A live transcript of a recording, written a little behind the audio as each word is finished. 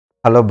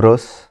Hello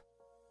bros,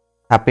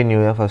 happy new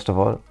year first of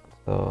all.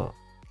 So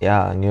yeah,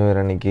 new year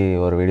அன்னைக்கு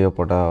ஒரு video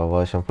போட்டால்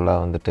வருஷம்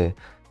ஃபுல்லாக வந்துட்டு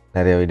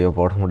நிறைய வீடியோ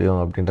போட முடியும்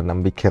அப்படின்ற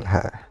நம்பிக்கையில்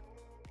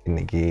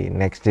இன்றைக்கி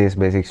Next.js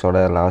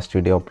பேசிக்ஸோட லாஸ்ட்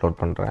வீடியோ அப்லோட்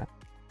பண்ணுறேன்.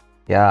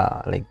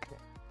 லைக்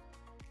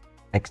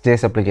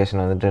Next.js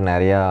அப்ளிகேஷன் வந்துட்டு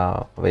நிறையா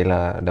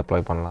வேல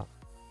டெப்ளாய் பண்ணலாம்.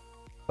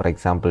 ஃபார்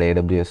எக்ஸாம்பிள்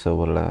AWS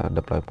சர்வரில்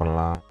டெப்ளாய்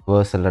பண்ணலாம்,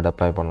 Vercelல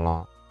டெப்ளாய்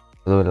பண்ணலாம்,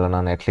 அதுவும்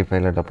இல்லைனா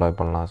நெட்லிஃபைல டெப்ளாய்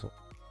பண்ணலாம். ஸோ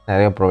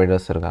நிறைய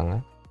ப்ரொவைடர்ஸ் இருக்காங்க.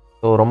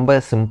 ஸோ ரொம்ப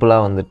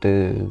சிம்பிளாக வந்துட்டு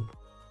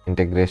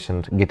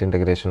கிட்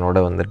இன்டெக்ரேஷனோட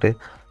வந்துட்டு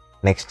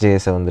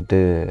Next.jsஐ வந்துட்டு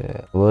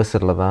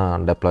Vercelல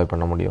தான் டெப்ளாய்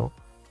பண்ண முடியும்.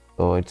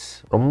 ஸோ இட்ஸ்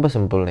ரொம்ப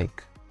சிம்பிள். லைக்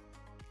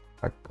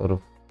ஒரு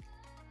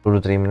 2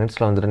 to 3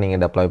 மினிட்ஸில் வந்துட்டு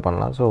நீங்கள் டெப்ளாய்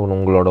பண்ணலாம். ஸோ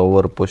உங்களோட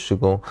ஒவ்வொரு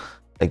புஷ்ஷுக்கும்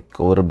லைக்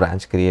ஒவ்வொரு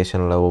பிரான்ச்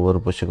க்ரியேஷனில்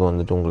ஒவ்வொரு புஷ்ஷுக்கும்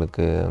வந்துட்டு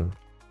உங்களுக்கு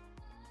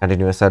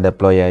கண்டினியூஸாக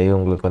டெப்ளாய் ஆகி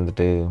உங்களுக்கு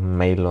வந்துட்டு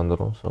மெயில்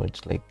வந்துடும். So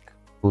it's like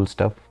cool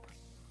stuff.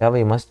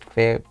 We must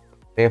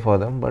pay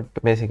for them. But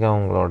பேசிக்காக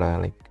உங்களோட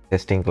லைக்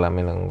டெஸ்டிங்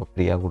எல்லாமே நாங்கள்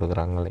ஃப்ரீயாக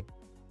கொடுக்குறாங்க. லைக்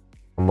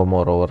ரொம்ப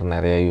மோரோவர்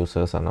நிறைய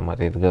யூசர்ஸ் அந்த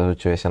மாதிரி இருக்கிற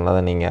சுச்சுவேஷனில்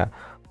தான் நீங்கள்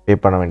பே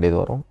பண்ண வேண்டியது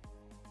வரும்.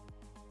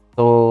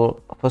 ஸோ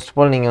ஃபர்ஸ்ட் ஆஃப்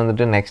ஆல் நீங்கள்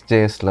வந்துட்டு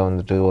Next.jsல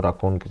வந்துட்டு ஒரு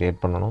அக்கௌண்ட் க்ரியேட்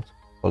பண்ணணும்.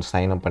 ஒரு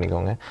சைன் அப்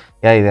பண்ணிக்கோங்க.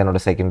 இது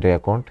என்னோடய செகண்டரி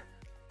அக்கௌண்ட்.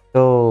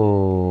 ஸோ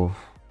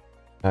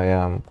ஐ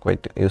ஆம்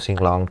quite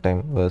using long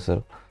time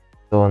Vercel.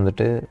 So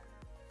வந்துட்டு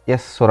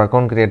ஒரு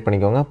அக்கௌண்ட் க்ரியேட்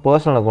பண்ணிக்கோங்க.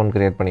 பர்சனல் அக்கௌண்ட்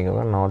க்ரியேட்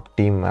பண்ணிக்கோங்க, நாட்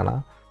டீம்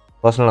வேணாம்.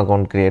 பர்சனல்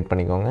அக்கௌண்ட் க்ரியேட்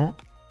பண்ணிக்கோங்க.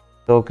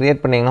 ஸோ க்ரியேட்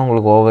பண்ணிங்கன்னா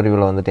உங்களுக்கு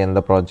ஓவர்வியூவில் வந்துட்டு எந்த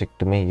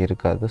ப்ராஜெக்ட்டுமே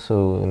இருக்காது. ஸோ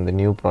இந்த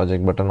நியூ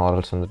ப்ராஜெக்ட் பட்டன்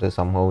ஆர்எல்ஸ் வந்துட்டு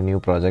சம்ஹவ் நியூ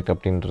ப்ராஜெக்ட்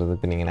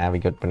அப்படின்றதுக்கு நீங்கள்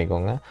நேவிகேட்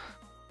பண்ணிக்கோங்க.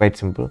 Quite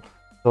simple.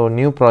 So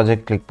new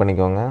project click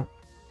பண்ணிக்கோங்க.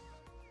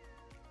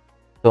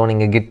 ஸோ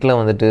நீங்கள் கிட்டில்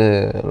வந்துட்டு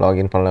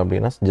லாகின் பண்ணல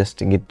அப்படின்னா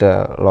ஜஸ்ட் கிட்டை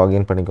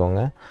லாகின்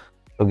பண்ணிக்கோங்க.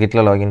 ஸோ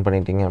கிட்டில் லாகின்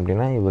பண்ணிட்டீங்க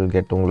அப்படின்னா யூ வில்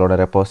கெட் உங்களோட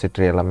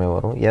ரெப்பாசிட்ரி எல்லாமே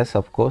வரும்.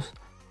 அஃப்கோர்ஸ்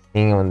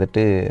நீங்கள்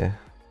வந்துட்டு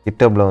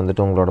கிட்டப்பில்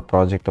வந்துட்டு உங்களோட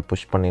ப்ராஜெக்டை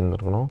புஷ்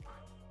பண்ணியிருந்துருக்கணும்.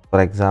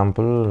 ஃபார்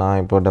எக்ஸாம்பிள் நான்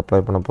இப்போ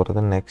டெப்ளாய் பண்ண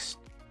போகிறது நெக்ஸ்ட்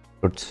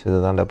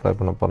இதுதான் டெப்ளாய்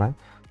பண்ண போகிறேன்.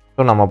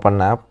 ஸோ நம்ம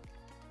பண்ண ஆப்.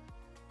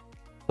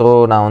 ஸோ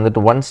நான் வந்துட்டு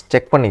ஒன்ஸ்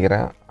செக்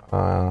பண்ணிக்கிறேன்,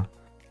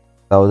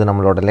 அதாவது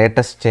நம்மளோட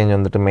லேட்டஸ்ட் சேஞ்ச்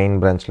வந்துட்டு மெயின்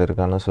பிரான்ச்சில்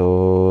இருக்கான்னு. ஸோ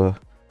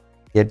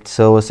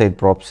சர்வர் சைட்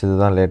ப்ராப்ஸ்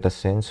இதுதான்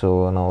லேட்டஸ்ட் சேஞ்ச். ஸோ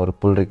நான் ஒரு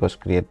புல்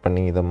ரிக்வெஸ்ட் க்ரியேட்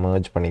பண்ணி இதை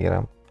மர்ஜ்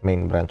பண்ணிக்கிறேன்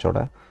மெயின்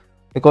பிரான்ச்சோட.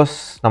 பிகாஸ்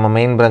நம்ம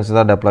மெயின் பிரான்ச்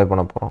தான் டெப்ளாய்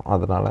பண்ண போகிறோம்,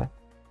 அதனால்.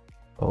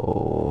 ஸோ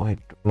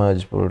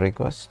மர்ஜ் புல்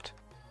ரிக்வெஸ்ட்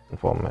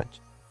இன்ஃபார்ம் மேட்ச்.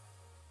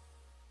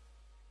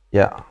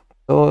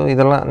 ஸோ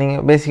இதெல்லாம்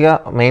நீங்கள்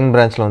பேசிக்காக மெயின்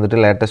பிரான்ச்சில் வந்துட்டு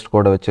லேட்டஸ்ட்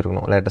கோடை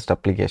வச்சுருக்கணும், லேட்டஸ்ட்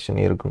அப்ளிகேஷன்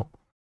இருக்கணும்.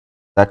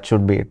 தட்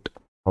ஷுட் பி இட்,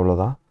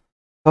 அவ்வளோதான்.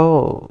 ஸோ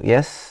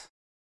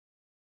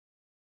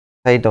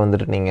சைட்டை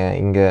வந்துட்டு நீங்கள்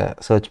இங்கே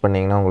சர்ச்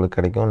பண்ணிங்கன்னா உங்களுக்கு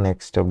கிடைக்கும்.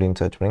 நெக்ஸ்ட் அப்படின்னு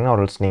சர்ச் பண்ணிங்கன்னா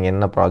ஆல்ஸ் நீங்கள்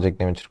என்ன ப்ராஜெக்ட்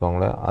நேம்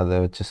வச்சுருக்கோங்களோ அதை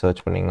வச்சு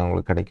சர்ச் பண்ணிங்கன்னா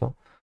உங்களுக்கு கிடைக்கும்.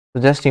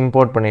 ஸோ ஜஸ்ட்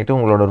இம்போர்ட் பண்ணிவிட்டு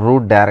உங்களோட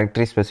ரூட்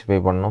டைரக்டரி ஸ்பெசிஃபை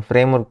பண்ணணும்.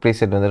 ஃப்ரேம் ஒர்க்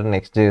ப்ரீசெட் வந்துட்டு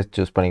Next.js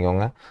சூஸ்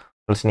பண்ணிக்கோங்க.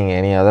 ப்ளஸ் நீங்கள்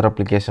எனி அதர்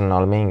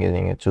அப்ளிகேஷன்னாலுமே இங்கே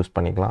நீங்கள் சூஸ்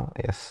பண்ணிக்கலாம்.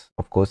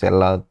 அஃப்கோர்ஸ்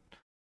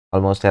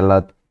ஆல்மோஸ்ட்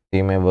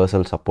எல்லாத்தையுமே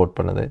Vercel சப்போர்ட்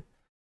பண்ணுது.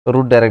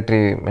 ரூட் டைரக்டரி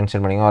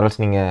மென்ஷன் பண்ணிங்க. ஆர்எல்ஸ்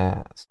நீங்கள்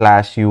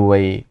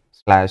 /UI/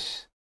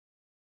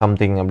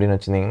 சம்திங் அப்படின்னு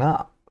வச்சுருந்தீங்கன்னா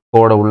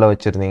கோடை உள்ளே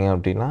வச்சுருந்தீங்க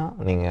அப்படின்னா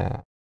நீங்கள்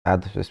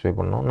அதை ஸ்பெசிஃபை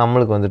பண்ணணும்.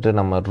 நம்மளுக்கு வந்துட்டு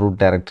நம்ம ரூட்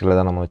டைரக்டரியில்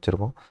தான் நம்ம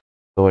வச்சுருக்கோம்.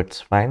 So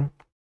it's fine.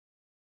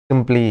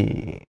 சிம்பிளி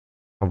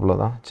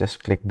அவ்வளோதான்.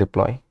 Just click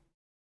deploy.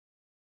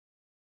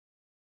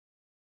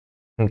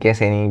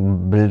 In case any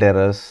build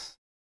errors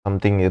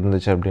something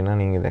இருந்துச்சு அப்படின்னா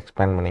நீங்கள் இதை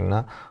எக்ஸ்பேண்ட்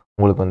பண்ணிங்கன்னா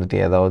உங்களுக்கு வந்துட்டு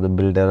ஏதாவது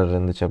பில்ட் எரர்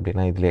இருந்துச்சு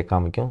அப்படின்னா இதிலே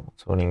காமிக்கும்.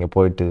 ஸோ நீங்கள்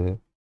போயிட்டு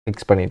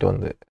ஃபிக்ஸ் பண்ணிவிட்டு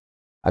வந்து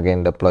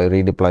அகைன்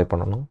ரீடிப்ளாய்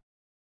பண்ணணும்.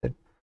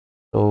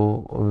 So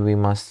we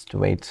must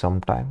wait some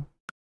time.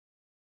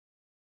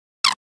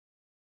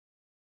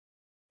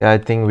 I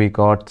think we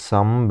got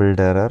some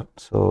build error.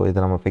 So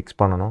இதை நம்ம ஃபிக்ஸ்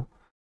பண்ணணும்.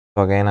 So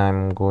again I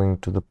am going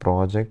to the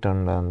project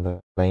and அந்த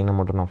லைனை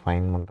மட்டும் நான்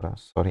ஃபைன் பண்ணுறேன்.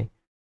 சாரி,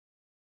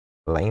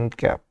 லைன்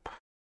கேப்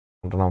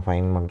மட்டும் நான்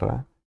ஃபைன்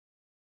பண்ணுறேன்.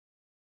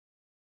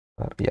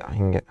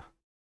 இங்கே.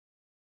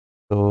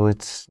 So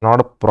it's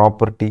not a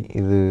property,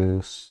 இது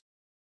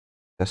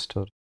ஜஸ்ட்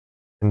ஒரு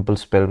simple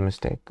spell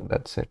mistake,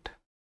 that's it.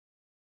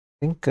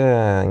 Think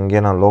இங்கே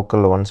நான்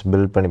லோக்கலில் ஒன்ஸ்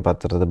பில்ட் பண்ணி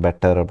பார்த்துறது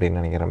பெட்டர் அப்படின்னு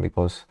நினைக்கிறேன்.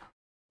 பிகாஸ்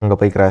அங்கே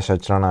போய் கிராஷ்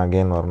ஆச்சுன்னா நான்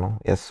அகெயின் வரணும்.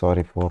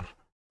 சாரி ஃபார்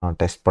நான்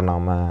டெஸ்ட்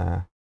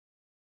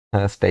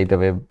பண்ணாமல்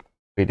ஸ்ட்ரைட்டாகவே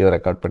வீடியோ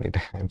ரெக்கார்ட்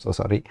பண்ணிட்டேன். I'm so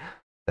sorry.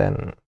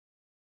 Then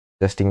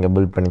just இங்கே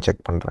பில்ட் பண்ணி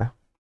செக் பண்ணுறேன்.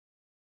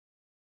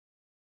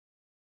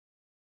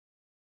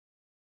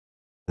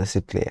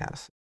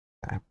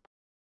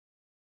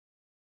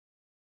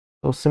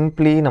 ஸோ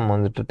சிம்பிளி நம்ம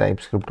வந்துட்டு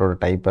டைப் ஸ்கிரிப்டோட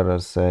டைப்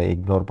எரர்ஸை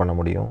இக்னோர் பண்ண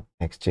முடியும்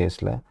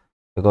Next.jsல.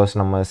 பிகாஸ்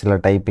நம்ம சில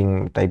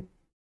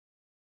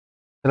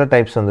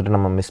டைப்ஸ் வந்துட்டு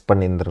நம்ம மிஸ்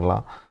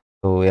பண்ணியிருந்துருக்கலாம்.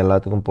 ஸோ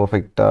எல்லாத்துக்கும்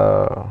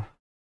பர்ஃபெக்டாக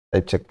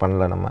டைப் செக்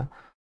பண்ணல நம்ம.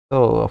 ஸோ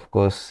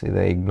அஃப்கோர்ஸ்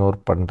இதை இக்னோர்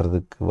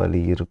பண்ணுறதுக்கு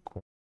வழி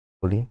இருக்கும்.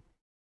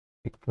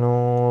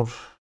 Ignore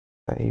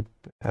type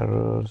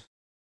errors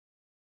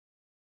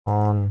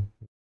on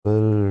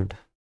build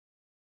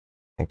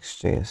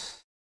Next.js.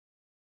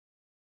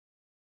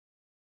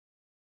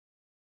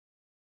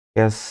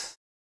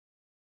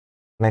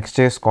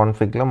 Next.js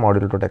configல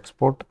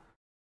module.export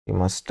you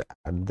must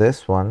add this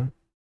one.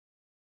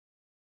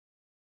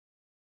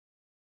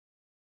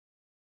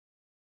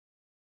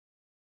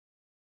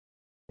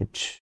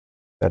 It's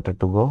better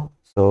to go.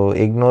 So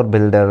ignore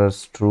build errors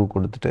true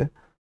கொடுத்துட்டு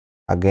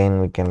again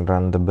we can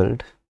run the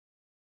build.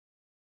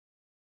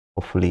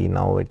 Hopefully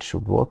now it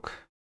should work.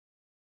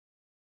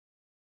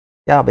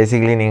 Yeah,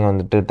 basically நீங்கள்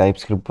வந்துட்டு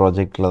TypeScript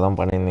ப்ராஜெக்டில் தான்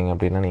பண்ணியிருந்தீங்க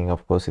அப்படின்னா நீங்கள்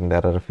of course இந்த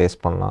error face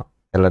பண்ணலாம்.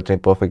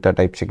 எல்லாத்தையும் பர்ஃபெக்டாக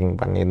டைப் செக்கிங்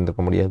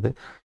பண்ணியிருந்துக்க முடியாது.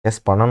 எஸ்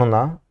பண்ணணும்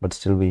தான், but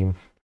still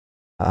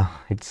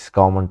it's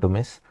common to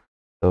miss.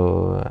 So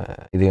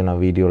இதையும்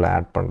நான் வீடியோவில்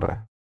ஆட் பண்ணுறேன்.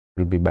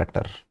 Will be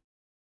better.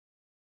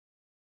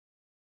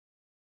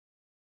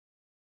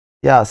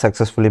 Yeah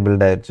successfully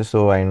build ஆயிடுச்சு.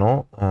 ஸோ ஐ நோ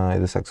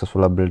இது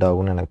சக்ஸஸ்ஃபுல்லாக பில்ட்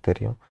ஆகும்னு எனக்கு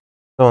தெரியும்.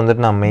 ஸோ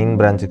வந்துட்டு நான் மெயின்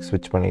பிரான்ச்சுக்கு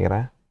ஸ்விட்ச்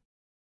பண்ணிக்கிறேன்.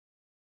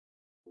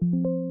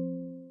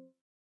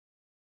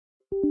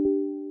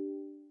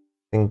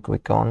 think we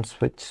can't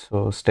switch, so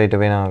straight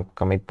away நான்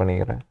commit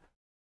பண்ணிக்கிறேன்.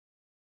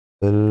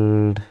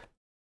 Build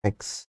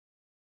x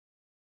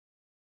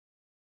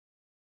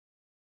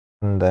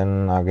and then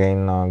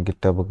again நான்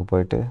GitHubக்கு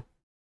போயிட்டு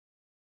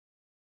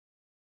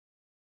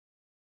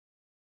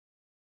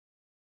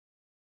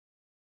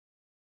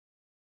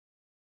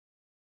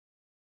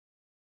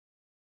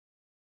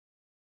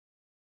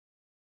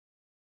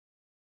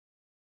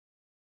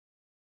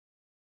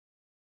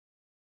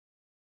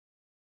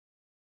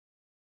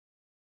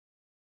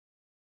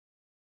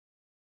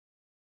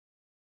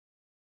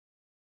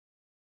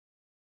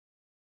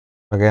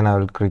again I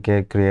will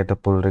create a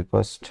pull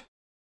request.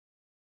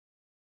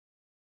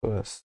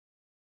 Yes.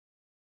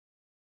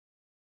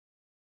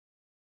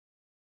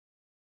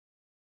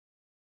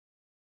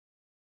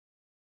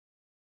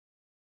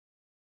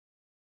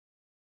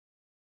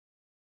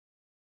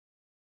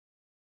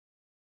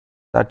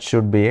 That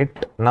should be it.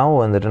 Now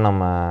வந்துட்டு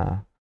நம்ம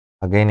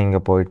again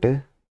இங்கே போயிட்டு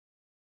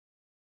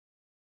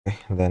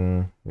then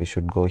we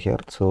should go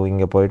here. So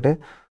இங்கே போயிட்டு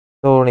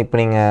ஸோ இப்போ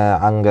நீங்கள்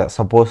அங்கே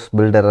சப்போஸ்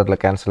பில்ட்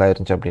எரரில் கேன்சல்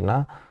ஆயிருந்துச்சு அப்படின்னா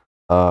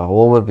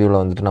ஓவர் வியூவில்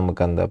வந்துட்டு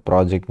நமக்கு அந்த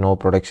ப்ராஜெக்ட் நோ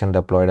ப்ரொடக்ஷன்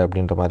டெப்ளாய்டு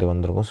அப்படின்ற மாதிரி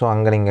வந்துருக்கும். ஸோ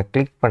அங்கே நீங்கள்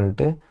கிளிக்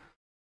பண்ணிட்டு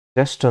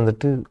ஜஸ்ட்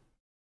வந்துட்டு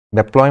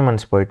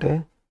டெப்ளாய்மெண்ட்ஸ் போயிட்டு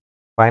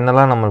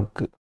ஃபைனலாக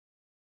நம்மளுக்கு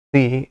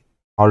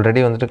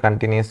ஆல்ரெடி வந்துட்டு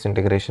கண்டினியூஸ்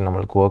இன்டெகிரேஷன்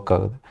நம்மளுக்கு ஒர்க்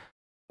ஆகுது.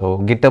 ஸோ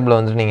கிட்டப்பில்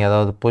வந்துட்டு நீங்கள்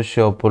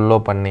ஏதாவது புல்லோ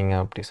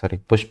பண்ணீங்க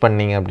புஷ்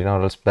பண்ணீங்க அப்படின்னா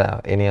ஒரு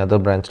எனி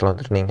அதர் பிரான்ச்சில்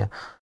வந்துட்டு நீங்கள்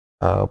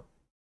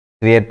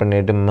க்ரியேட்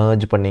பண்ணிவிட்டு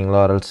மெர்ஜ்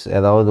பண்ணிங்களோ ஆர்எல்ஸ்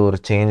ஏதாவது ஒரு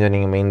சேஞ்சை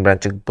நீங்கள் மெயின்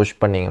பிரான்ச்சுக்கு புஷ்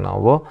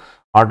பண்ணிங்கனாவோ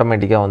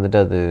ஆட்டோமேட்டிக்காக வந்துட்டு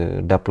அது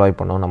டெப்ளாய்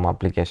பண்ணும் நம்ம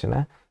அப்ளிகேஷனை.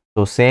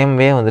 ஸோ சேம்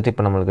வே வந்துட்டு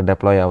இப்போ நம்மளுக்கு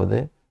டெப்ளாய் ஆகுது,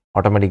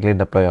 ஆட்டோமேட்டிக்லி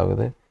டெப்ளாய்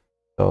ஆகுது.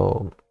 ஸோ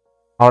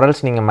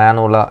ஆர்எல்ஸ் நீங்கள்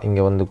மேனுவலாக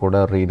இங்கே வந்து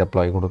கூட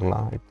ரீடெப்ளாய்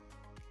கொடுக்கலாம்.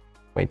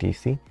 quite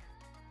easy.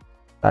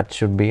 That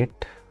should be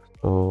it.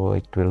 So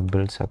it will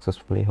build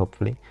successfully,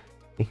 hopefully.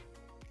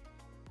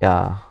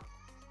 Yeah,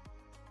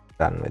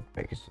 done with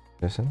package.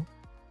 Listen,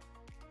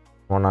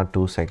 1 or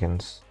 2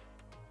 seconds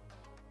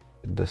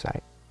with the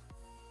site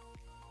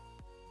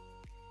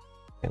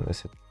and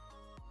this it.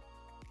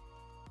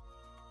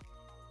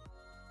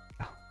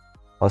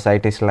 Our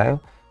site is live.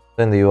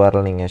 So in the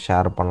URL நீங்கள்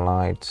share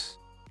பண்ணலாம். It's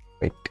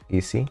quite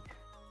easy.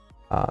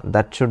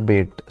 That should be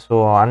it. So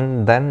and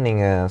then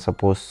நீங்கள்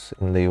suppose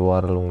இந்த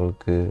URL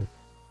உங்களுக்கு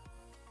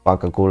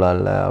பார்க்க கூலாக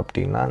இல்லை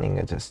அப்படின்னா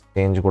நீங்கள் ஜஸ்ட்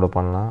சேஞ்ச் கூட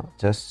பண்ணலாம்.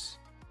 Just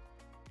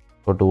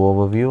go to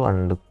overview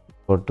and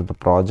go to the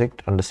project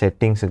and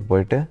செட்டிங்ஸுக்கு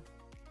போயிட்டு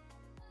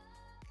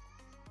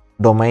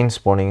domains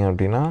போனீங்க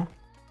அப்படின்னா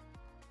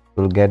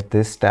you'll get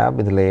this tab.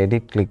 இதில்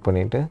edit கிளிக்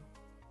பண்ணிவிட்டு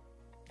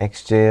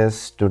Nextjs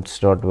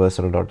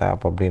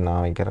tuts.vercel.app அப்படின்னு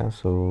நான் வைக்கிறேன்.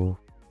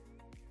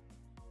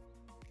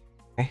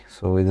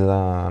 ஸோ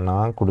இதுதான்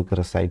நான் கொடுக்குற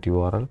சைட்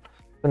URL.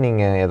 ஸோ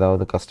நீங்கள்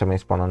ஏதாவது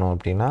கஸ்டமைஸ் பண்ணணும்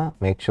அப்படின்னா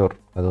மேக் ஷூர்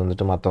அது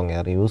வந்துட்டு மற்றவங்க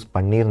யாரும் யூஸ்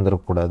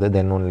பண்ணியிருந்துடக்கூடாது.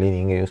 தென் ஒன்லி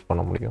நீங்கள் யூஸ்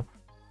பண்ண முடியும்.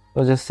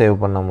 ஸோ ஜஸ்ட் சேவ்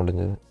பண்ண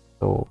முடிஞ்சது.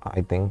 So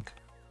I think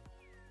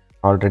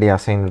already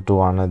assign to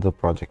another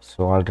project.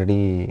 So already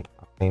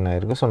assign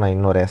ஆகிருக்கு. ஸோ நான்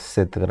இன்னொரு எஸ்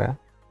சேர்த்துக்கிறேன்.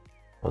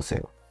 So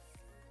save.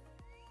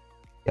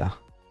 Yeah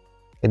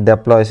it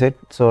deploys it.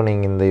 So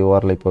நீங்கள் இந்த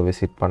URL இப்போ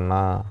விசிட்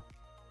பண்ணால்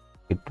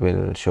it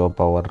will show up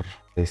our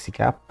basic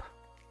app.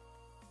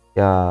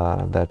 Yeah,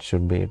 that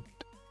should be it.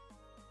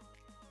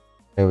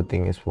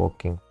 Everything is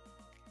working.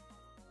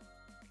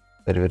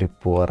 Very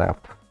poor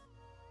app,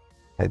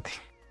 I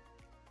think.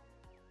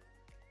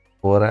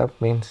 Poor app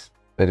means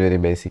very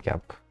basic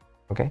app.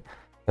 Okay,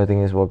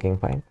 everything is working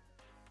fine.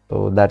 So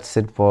that's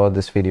it for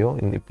this video.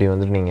 இப்படி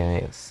வந்துட்டு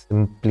நீங்கள்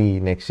simply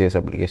Next.js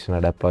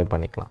application deploy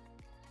பண்ணிக்கலாம்.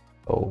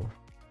 So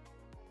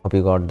hope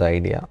you got the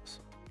idea. See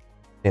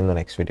you in the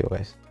next video,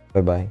 guys.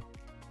 Bye bye.